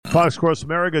Fox Cross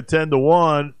America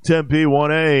 10-1, 10P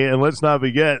 1A, and let's not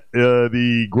forget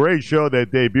the great show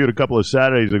that debuted a couple of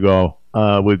Saturdays ago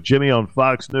with Jimmy on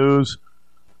Fox News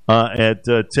at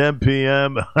 10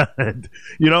 p.m. And,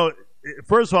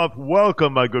 first off,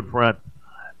 welcome, my good friend.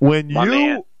 When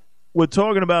you were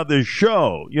talking about this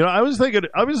show, I was thinking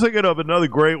of another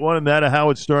great one, and that of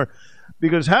Howard Stern,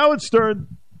 because Howard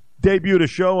Stern debuted a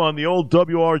show on the old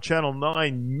WR Channel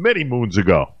 9 many moons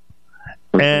ago,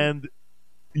 and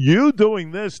you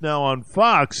doing this now on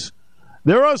Fox,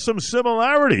 there are some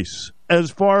similarities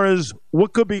as far as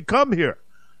what could become here.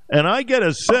 And I get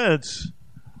a sense,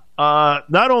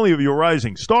 not only of your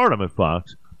rising stardom at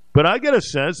Fox, but I get a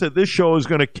sense that this show is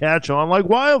going to catch on like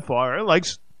wildfire, like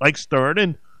Stern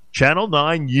and Channel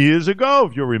 9 years ago,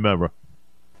 if you remember.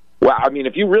 Wow, I mean,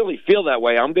 if you really feel that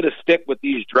way, I'm going to stick with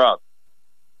these drugs.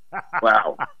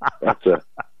 Wow.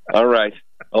 All right.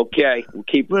 Okay, we'll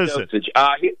keep the dosage.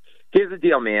 Here's the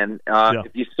deal, man.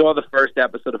 If you saw the first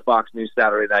episode of Fox News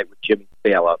Saturday Night with Jimmy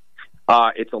Fallon,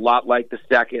 it's a lot like the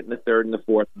second and the third and the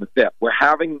fourth and the fifth.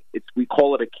 We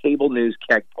call it a cable news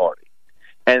keg party.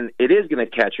 And it is going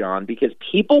to catch on because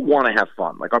people want to have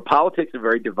fun. Like, our politics are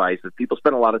very divisive. People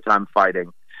spend a lot of time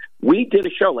fighting. We did a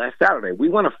show last Saturday. We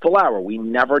went a full hour. We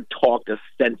never talked a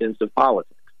sentence of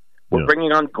politics. We're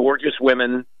bringing on gorgeous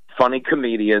women, funny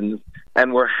comedians,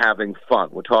 and we're having fun.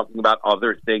 We're talking about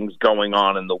other things going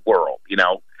on in the world.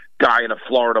 Guy in a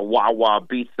Florida Wawa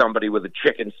beats somebody with a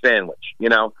chicken sandwich.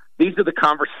 These are the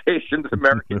conversations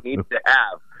America needs to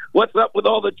have. What's up with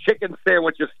all the chicken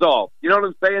sandwich assault? You know what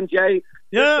I'm saying, Jay?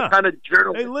 Yeah. That's the kind of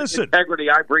journalistic integrity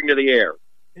I bring to the air.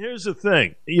 Here's the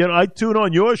thing. I tune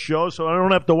on your show, so I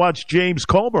don't have to watch James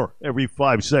Comer every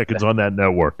 5 seconds on that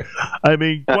network. I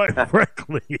mean,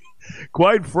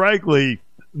 quite frankly,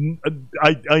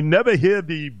 I never hear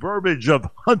the verbiage of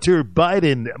Hunter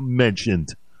Biden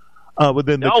mentioned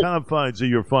within the confines of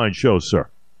your fine show, sir.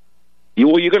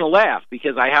 You're going to laugh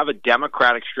because I have a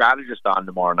Democratic strategist on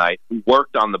tomorrow night who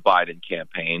worked on the Biden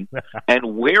campaign,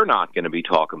 and we're not going to be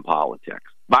talking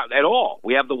politics at all.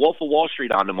 We have the Wolf of Wall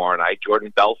Street on tomorrow night,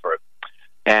 Jordan Belfort,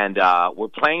 and we're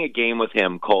playing a game with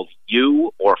him called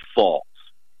You or False.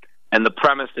 And the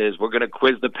premise is we're going to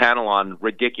quiz the panel on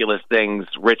ridiculous things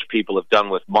rich people have done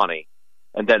with money,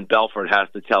 and then Belfort has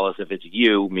to tell us if it's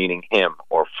you, meaning him,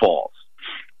 or false.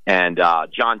 And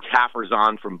John Taffer's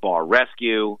on from Bar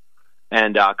Rescue.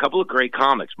 And a couple of great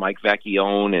comics, Mike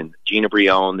Vecchione and Gina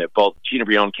Brione. Gina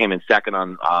Brione came in second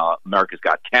on America's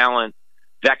Got Talent.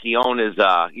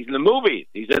 Vecchione he's in the movies.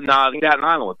 He's in Staten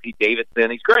Island with Pete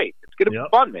Davidson. He's great. It's going to be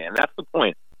fun, man. That's the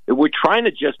point. We're trying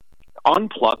to just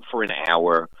unplug for an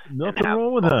hour. Nothing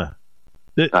wrong with that.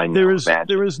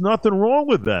 There is nothing wrong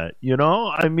with that.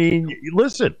 I mean,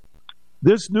 listen,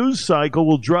 this news cycle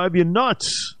will drive you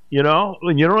nuts.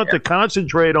 And you don't have to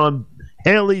concentrate on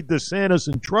Haley, DeSantis,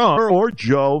 and Trump, or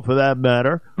Joe, for that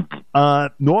matter,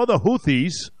 nor the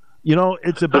Houthis.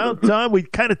 It's about time we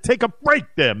kind of take a break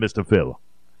there, Mr. Phil.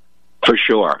 For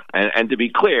sure. And to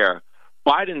be clear,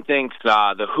 Biden thinks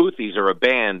the Houthis are a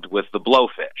band with the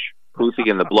Blowfish. Houthi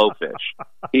and the Blowfish.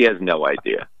 He has no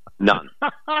idea. None.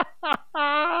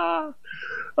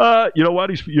 You know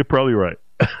what? You're probably right.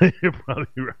 You're probably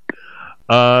right.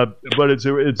 But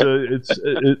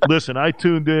listen, I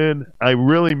tuned in. I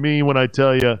really mean when I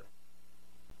tell you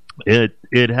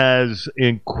it has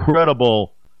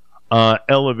incredible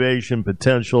elevation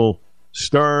potential.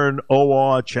 Stern,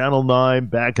 OR, Channel 9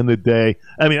 back in the day.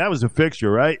 I mean, that was a fixture,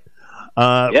 right?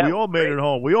 We all made it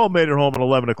home. We all made it home at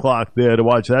 11 o'clock there to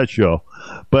watch that show.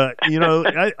 But,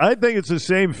 I think it's the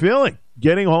same feeling,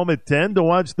 getting home at 10 to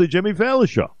watch the Jimmy Fallon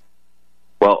show.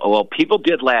 Well, people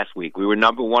did last week. We were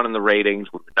number one in the ratings.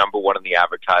 We were number one in the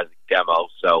advertising demo.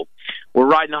 So we're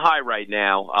riding a high right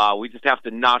now. We just have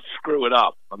to not screw it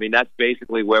up. I mean, that's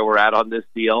basically where we're at on this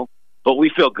deal. But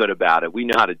we feel good about it. We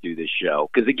know how to do this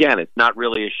show. Because, again, it's not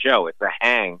really a show. It's a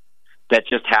hang that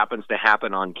just happens to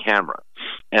happen on camera.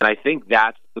 And I think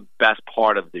that's the best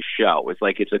part of the show. It's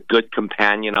like it's a good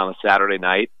companion on a Saturday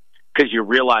night. Because you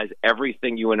realize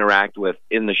everything you interact with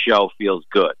in the show feels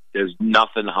good. There's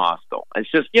nothing hostile. It's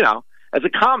just, as a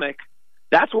comic,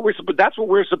 that's what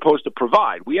we're supposed to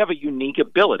provide. We have a unique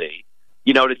ability,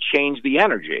 to change the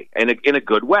energy in a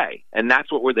good way, and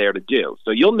that's what we're there to do.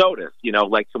 So you'll notice,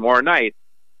 like tomorrow night,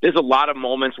 there's a lot of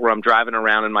moments where I'm driving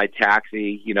around in my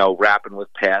taxi, rapping with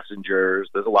passengers.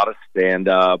 There's a lot of stand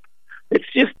up. It's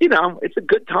just, it's a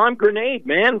good time grenade,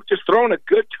 man. Just throwing a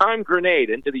good time grenade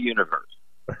into the universe.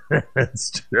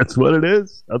 That's what it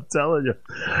is. I'm telling you,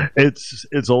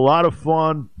 it's a lot of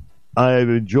fun. I've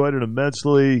enjoyed it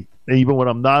immensely. Even when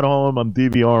I'm not home, I'm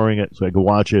DVRing it so I can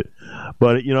watch it.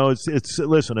 But it's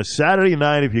listen, a Saturday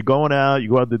night, if you're going out, you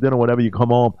go out to dinner, whatever, you come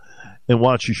home and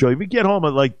watch the show. If you get home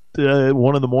at like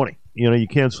 1 in the morning, you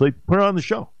can't sleep, put it on the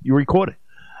show. You record it,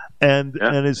 and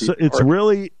it's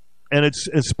really, and it's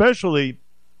especially,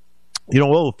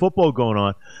 all the football going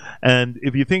on. And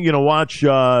if you think you're going to watch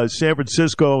San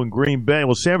Francisco and Green Bay,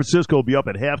 well, San Francisco will be up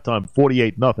at halftime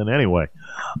 48-0 anyway.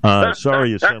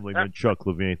 Sorry, Assemblyman Chuck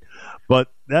Levine.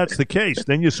 But that's the case.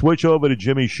 Then you switch over to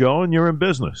Jimmy's show and you're in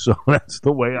business. So that's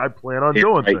the way I plan on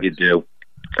doing things. You do.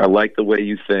 I like the way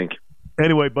you think.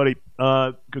 Anyway, buddy,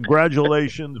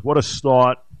 congratulations. What a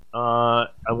start. I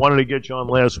wanted to get you on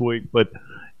last week, but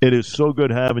it is so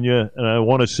good having you. And I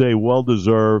want to say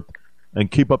well-deserved. And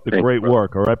keep up the great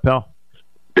work. All right, pal?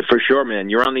 For sure, man.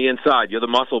 You're on the inside. You're the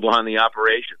muscle behind the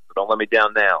operation. So don't let me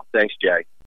down now. Thanks, Jay.